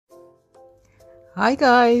Hi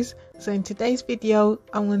guys, so in today's video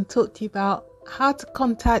I'm going to talk to you about how to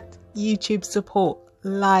contact YouTube support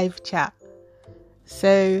live chat.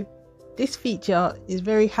 So this feature is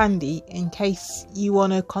very handy in case you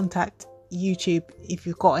want to contact YouTube. If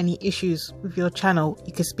you've got any issues with your channel,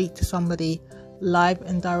 you can speak to somebody live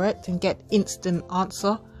and direct and get instant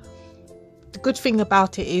answer. The good thing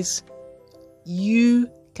about it is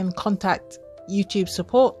you can contact YouTube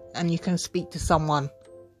support and you can speak to someone.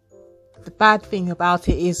 The bad thing about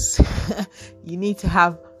it is you need to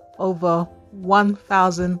have over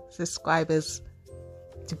 1,000 subscribers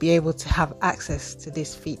to be able to have access to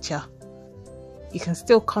this feature. You can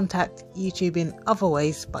still contact YouTube in other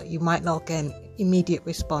ways, but you might not get an immediate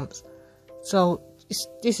response. So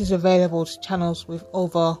this is available to channels with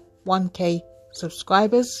over 1k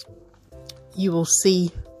subscribers. You will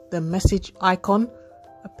see the message icon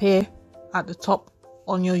appear at the top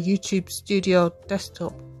on your YouTube Studio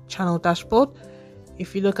desktop channel dashboard.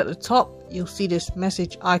 If you look at the top, you'll see this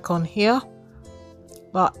message icon here.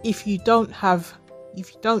 But if you don't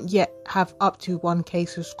yet have up to 1k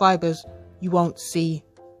subscribers, you won't see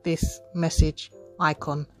this message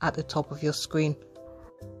icon at the top of your screen.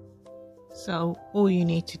 So all you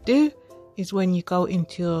need to do is when you go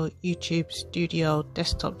into your YouTube Studio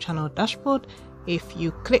desktop channel dashboard, if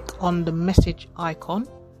you click on the message icon,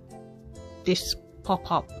 this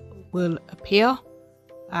pop-up will appear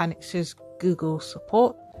and it says Google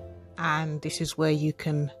support, and this is where you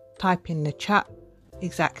can type in the chat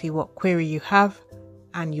exactly what query you have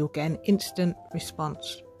and you'll get an instant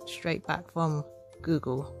response straight back from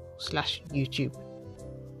Google/YouTube.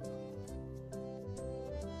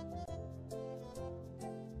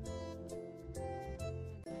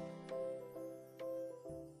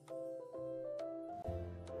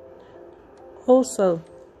 Also,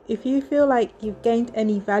 if you feel like you've gained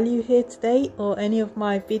any value here today or any of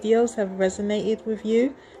my videos have resonated with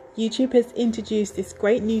you, YouTube has introduced this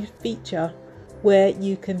great new feature where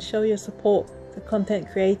you can show your support for content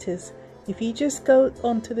creators. If you just go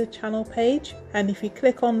onto the channel page and if you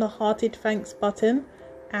click on the hearted thanks button,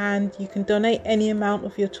 and you can donate any amount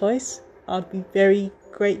of your choice, I'd be very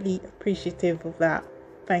greatly appreciative of that.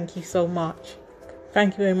 Thank you so much.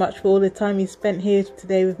 Thank you very much for all the time you spent here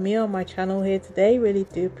today with me on my channel here today. Really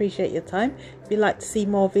do appreciate your time. If you'd like to see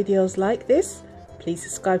more videos like this, please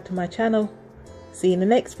subscribe to my channel. See you in the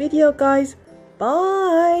next video, guys.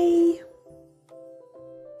 Bye.